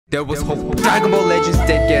There was hope. Dragon Ball Legends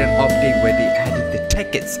did get an update where they added the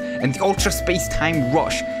tickets and the Ultra Space Time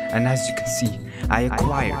Rush, and as you can see, I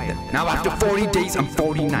acquired them. Now after 40 days and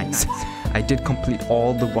 40 nights, I did complete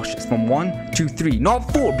all the rushes from 1 to 3,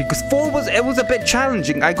 not 4, because 4 was a bit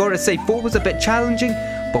challenging. I gotta say 4 was a bit challenging,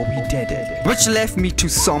 but we did it. Which left me to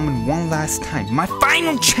summon one last time, my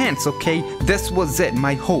final chance. Okay, this was it,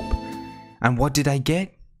 my hope. And what did I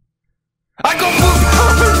get? I got full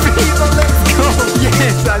Power Frieza, let's go!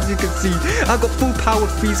 Yes, as you can see, I got full Power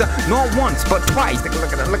Frieza, not once, but twice.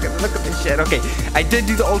 Look at this shit. Okay, I did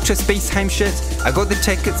do the Ultra Space Time shit, I got the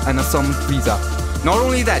tickets, and I summoned Frieza. Not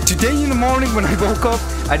only that, today in the morning when I woke up,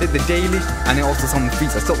 I did the daily, and I also summoned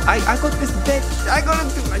Frieza. So I got this bitch, I got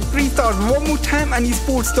him to like 3 stars, one more time, and he's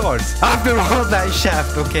 4 stars. After all that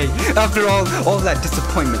shaft, okay, after all that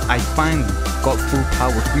disappointment, I finally got full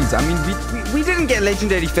Power Frieza. I mean, we didn't get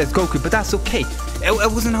Legendary Fest Goku, but that's okay.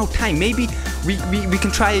 It wasn't our time. Maybe we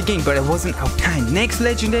can try again, but it wasn't our time. Next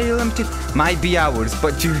Legendary Limited might be ours,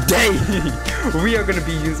 but today we are gonna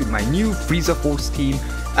be using my new Frieza Force team.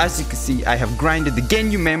 As you can see, I have grinded the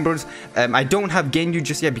Genyu members. I don't have Genyu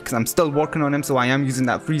just yet because I'm still working on him, so I am using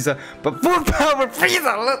that Frieza. But full Power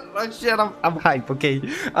Frieza! Look, shit, I'm hype, okay?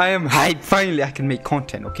 I am hype. Finally, I can make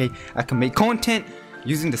content, okay? I can make content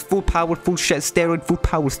using this full power, full shit, steroid, full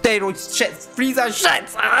power, steroid, shit, Frieza,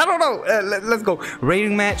 shit. I don't know. Let's go.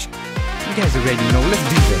 Rating match. You guys already know. Let's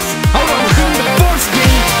do this. Alright, we're doing the first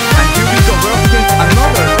game. And here we go. We're up against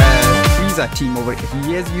another Frieza team over here.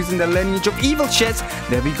 He is using the lineage of evil shits.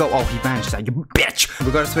 There we go. Oh, he vanished, like a bitch.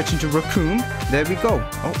 We gotta switch into Raccoon. There we go.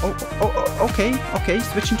 Oh, okay.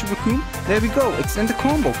 Switch into Raccoon. There we go. Extend the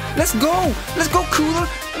combo. Let's go. Let's go, Cooler.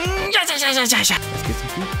 Let's get some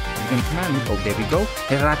food. He's gonna command me. Oh, there we go.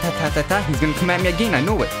 He's gonna command me again. I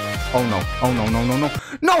know it. Oh no. Oh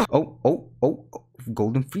no. Oh.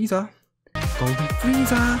 Golden Frieza. Golden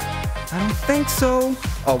Frieza. I don't think so.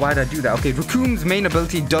 Oh, why did I do that? Okay, Raccoon's main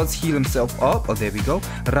ability does heal himself up. Oh, there we go.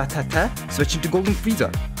 Ratata. Switch into Golden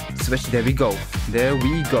Frieza. Switch. There we go. There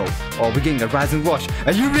we go. Oh, we're getting a Rise and Rush.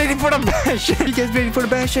 Are you ready for the bash? You guys ready for the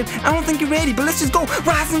bash? I don't think you're ready, but let's just go.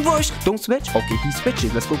 Rise and Rush. Don't switch. Okay, he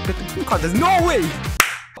switches. Let's go get the green card. There's no way.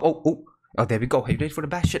 Oh, there we go. Are you ready for the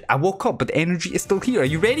bash shit? I woke up, but the energy is still here. Are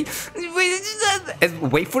you ready?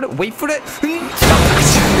 Wait for it.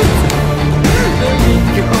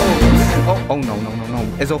 Oh no.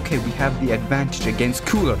 It's okay. We have the advantage against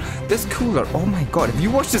Cooler. This Cooler, oh my god. If you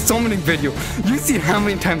watch the summoning video, you see how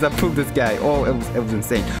many times I pulled this guy. Oh, it was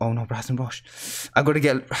insane. Oh no, Rise and Rush. I gotta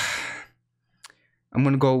get... I'm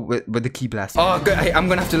gonna go with the Ki Blast. Oh, good. I'm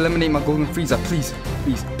gonna have to eliminate my Golden Frieza. Please.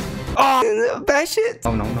 Oh, bash it.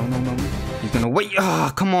 Oh no. He's gonna wait.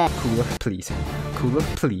 Oh, come on. Cooler, please.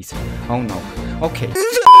 Oh no. Okay.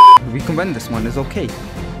 We can win this one. It's okay.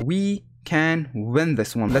 We can win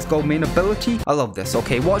this one. Let's go. Main ability. I love this.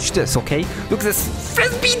 Okay, watch this. Okay, look at this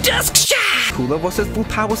frisbee disc. Cooler versus full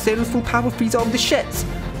power Sailor, full power Frieza of the shits.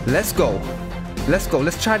 Let's go. Let's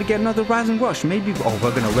try to get another Rise and Rush. Maybe. Oh,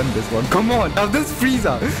 we're gonna win this one. Come on. Now this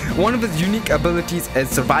Frieza, one of his unique abilities is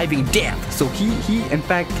surviving death. So he in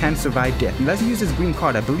fact can survive death. Let's use his green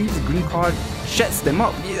card. I believe his green card shuts them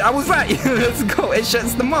up. I was right. Let's go. It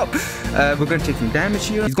shuts them up. We're gonna take some damage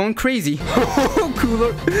here. He's going crazy.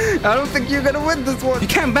 Cooler. I don't think you're gonna win this one. You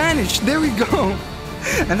can't vanish. There we go.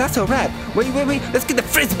 And that's a wrap. Wait. Let's get the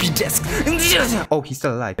frisbee disc. Oh, he's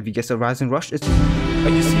still alive. If he gets a Rise and Rush, are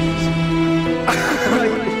you serious?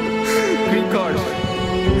 Green card.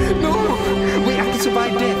 No. Wait, I can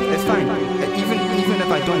survive death. It's fine. Even if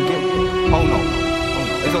I don't get it. Oh no.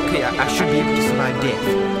 It's okay. I should be able to survive death.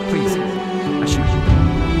 Please. I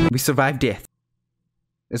should. We survived death.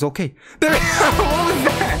 It's okay. There. What was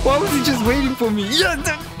that? Why was he just waiting for me?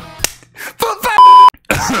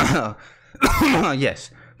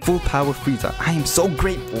 Yes. Full Power Frieza. I am so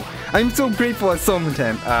grateful. I summoned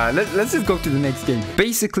him. Let's just go to the next game.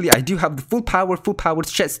 Basically, I do have the full power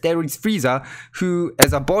Shed Steroids Frieza, who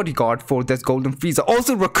is a bodyguard for this Golden Frieza.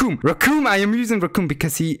 Also Raccoon. I am using Raccoon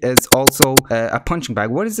because he is also a punching bag.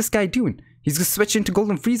 What is this guy doing? He's gonna switch into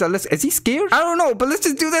Golden Frieza. Is he scared? I don't know, but let's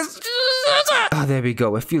just do this. Oh, there we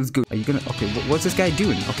go. It feels good. Are you gonna... Okay, what's this guy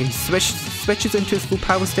doing? Okay, he switches into his full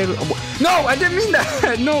power steroid. Oh, no, I didn't mean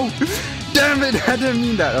that. No. Damn it, I didn't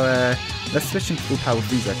mean that. Let's switch into full power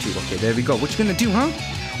Frieza too. Okay, there we go. What you gonna do, huh?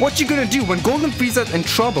 What you gonna do? When Golden Frieza's in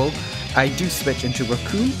trouble, I do switch into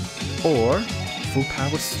Raccoon or full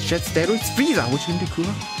power Shed Steroids Frieza. What you gonna do,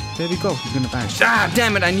 Cooler? There we go. He's gonna vanish. Ah,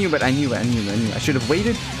 damn it. I knew it. I should have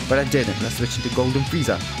waited, but I didn't. Let's switch into Golden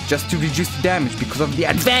Frieza just to reduce the damage because of the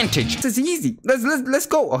advantage. This is easy. Let's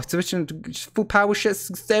go. Oh, switch into full power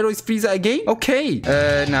steroids Frieza again. Okay.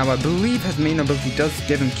 Now I believe his main ability does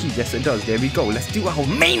give him ki. Yes, it does. There we go. Let's do our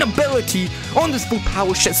main ability on this full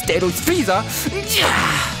power steroids Frieza.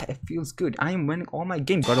 Yeah, it feels good. I am winning all my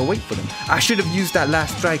games. Gotta wait for them. I should have used that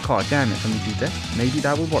last strike card. Damn it. Let me do that. Maybe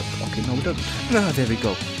that will work. Okay, no, it doesn't. Oh, there we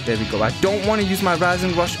go. There we go. I don't want to use my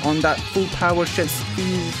Rising Rush on that full power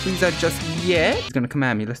Frieza just yet. He's gonna come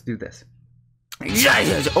at me. Let's do this. Yeah.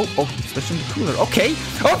 Oh, he's switching to cooler. Okay.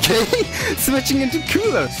 Switching into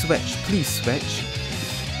cooler. Switch. Please switch.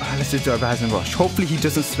 Let's just do a Rising Rush. Hopefully he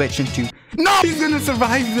doesn't switch into... No! He's gonna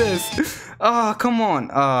survive this! Come on.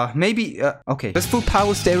 Maybe... okay. This full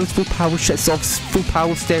power steroids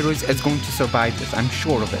is going to survive this. I'm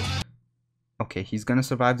sure of it. Okay, he's gonna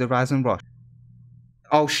survive the Rising Rush.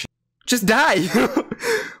 Oh, shit. Just die!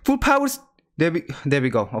 Full powers... There we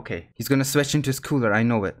go. Okay. He's gonna switch into his cooler. I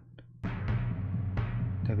know it.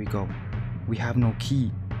 There we go. We have no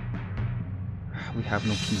key.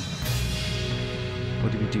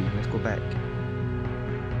 What do we do? Let's go back.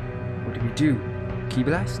 What do we do? Key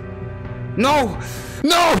blast? No!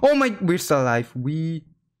 Oh my... We're still alive.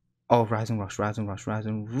 Oh, Rising Rush.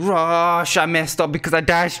 I messed up because I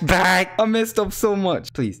dashed back. I messed up so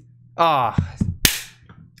much. Please.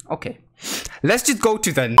 Okay. Let's just go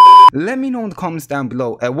to the... Let me know in the comments down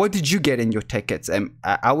below. What did you get in your tickets?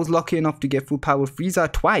 I was lucky enough to get full power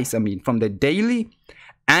Frieza twice. I mean, from the daily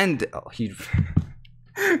and... Oh, he...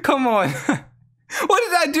 Come on. What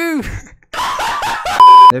did I do?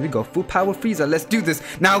 There we go. Full power Frieza. Let's do this.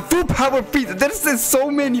 Now, full power Frieza. There's so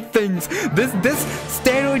many things. This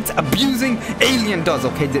steroids abusing alien does.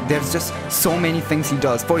 Okay, there's just so many things he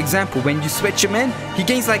does. For example, when you switch him in, he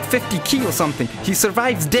gains like 50 ki or something. He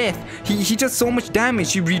survives death. He does so much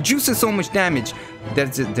damage. He reduces so much damage.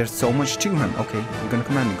 There's so much to him. Okay, you're gonna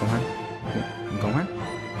come at me. Go on.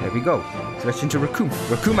 There we go. Switch into Raccoon.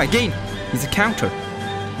 Raccoon again. He's a counter.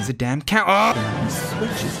 He's a damn count. Oh! He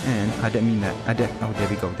switches in. I didn't mean that. Oh, there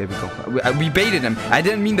we go. We baited him. I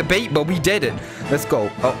didn't mean the bait, but we did it. Let's go.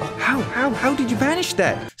 Oh, how did you vanish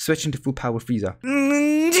that? Switch into full power Frieza.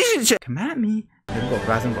 Come at me. There we go.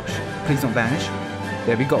 Rising Rush. Please don't vanish.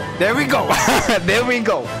 There we go. There we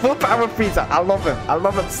go. Full power Frieza. I love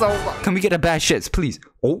him so much. Can we get a bad shits, please?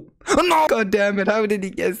 Oh no! God damn it. How did he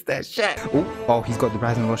get that shit? Oh, he's got the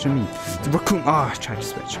Rising Rush on me. The Raccoon. I tried to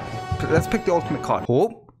switch. Let's pick the ultimate card.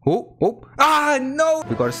 No!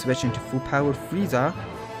 We gotta switch into full power Frieza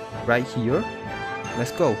right here.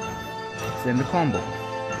 Let's go. Send the combo.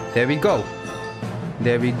 There we go.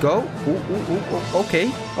 Okay.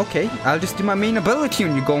 I'll just do my main ability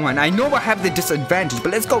when you go on. I know I have the disadvantage,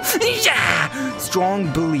 but let's go. Yeah!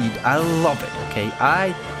 Strong bleed. I love it. Okay,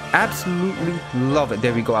 I absolutely love it.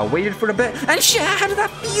 There we go. I waited for a bit, and how does that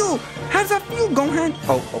feel? Gohan?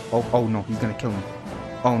 Oh no, he's gonna kill me.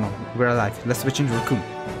 Oh no, we're alive. Let's switch into Raccoon.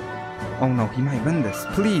 Oh no, he might win this.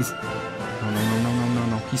 Please.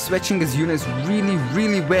 No. He's switching his units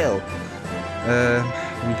really well.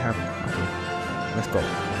 We have... Okay.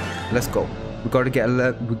 Let's go. We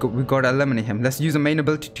gotta eliminate him. Let's use a main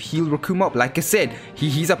ability to heal Raccoon up. Like I said,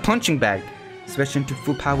 he's a punching bag. Switch into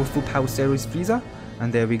full power steroids Frieza.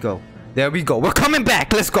 And there we go. We're coming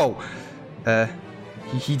back. Let's go.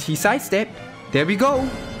 He sidestepped. There we go.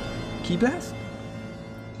 Key blast.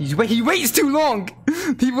 He waits too long.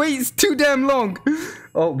 He waits too damn long.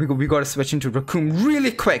 Oh, we gotta switch into Raccoon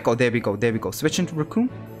really quick. Oh, there we go. Switch into Raccoon.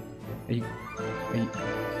 Are you okay?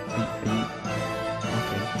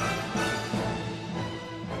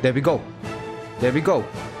 There we go.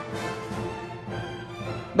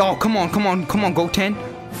 No, come on, Go 10.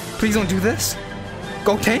 Please don't do this.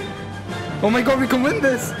 Go 10. Oh my god, we can win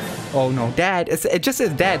this. Oh no, Dad. It just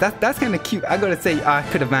says Dad. That's kind of cute. I gotta say, I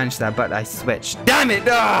could have managed that, but I switched. Damn it!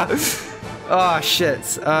 Oh shit.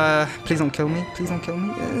 Please don't kill me.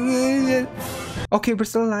 Okay, we're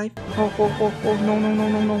still alive. Oh no.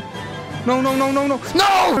 No,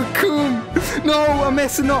 Raccoon. No, I'm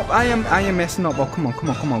messing up. I am messing up. Oh, come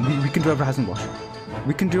on. We can do a Rising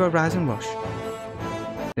Rush.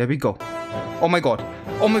 There we go. Oh my god.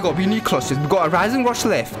 We need clutches. We got a Rising Rush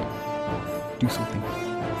left. Do something.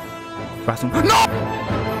 Rising. No!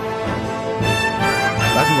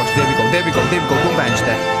 Rising Rush. There we go. Don't vanish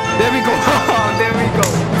that. There we go.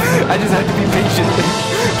 I just had to be patient.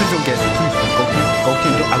 Please don't guess. Please. Go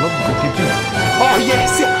King. I love you. Go King. Please. Oh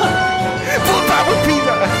yes. Full power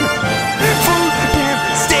Frieza. Full damn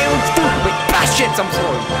steroids. Wait, bash shits. I'm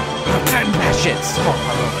sorry. Bash shits. Oh,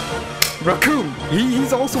 I love it. Raccoon,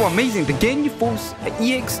 he's also amazing. The MonkeyFu's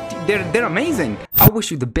EX, they're amazing. I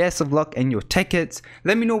wish you the best of luck in your tickets.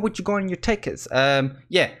 Let me know what you got in your tickets.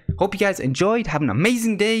 Yeah, hope you guys enjoyed. Have an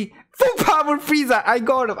amazing day. Full Power Frieza, I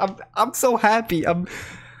got him. I'm so happy. I'm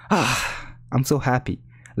so happy.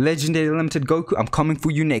 Legendary Limited Goku, I'm coming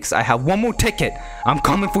for you next. I have one more ticket. I'm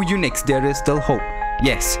coming for you next. There is still hope.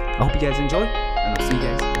 Yes, I hope you guys enjoy, and I'll see you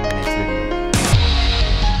guys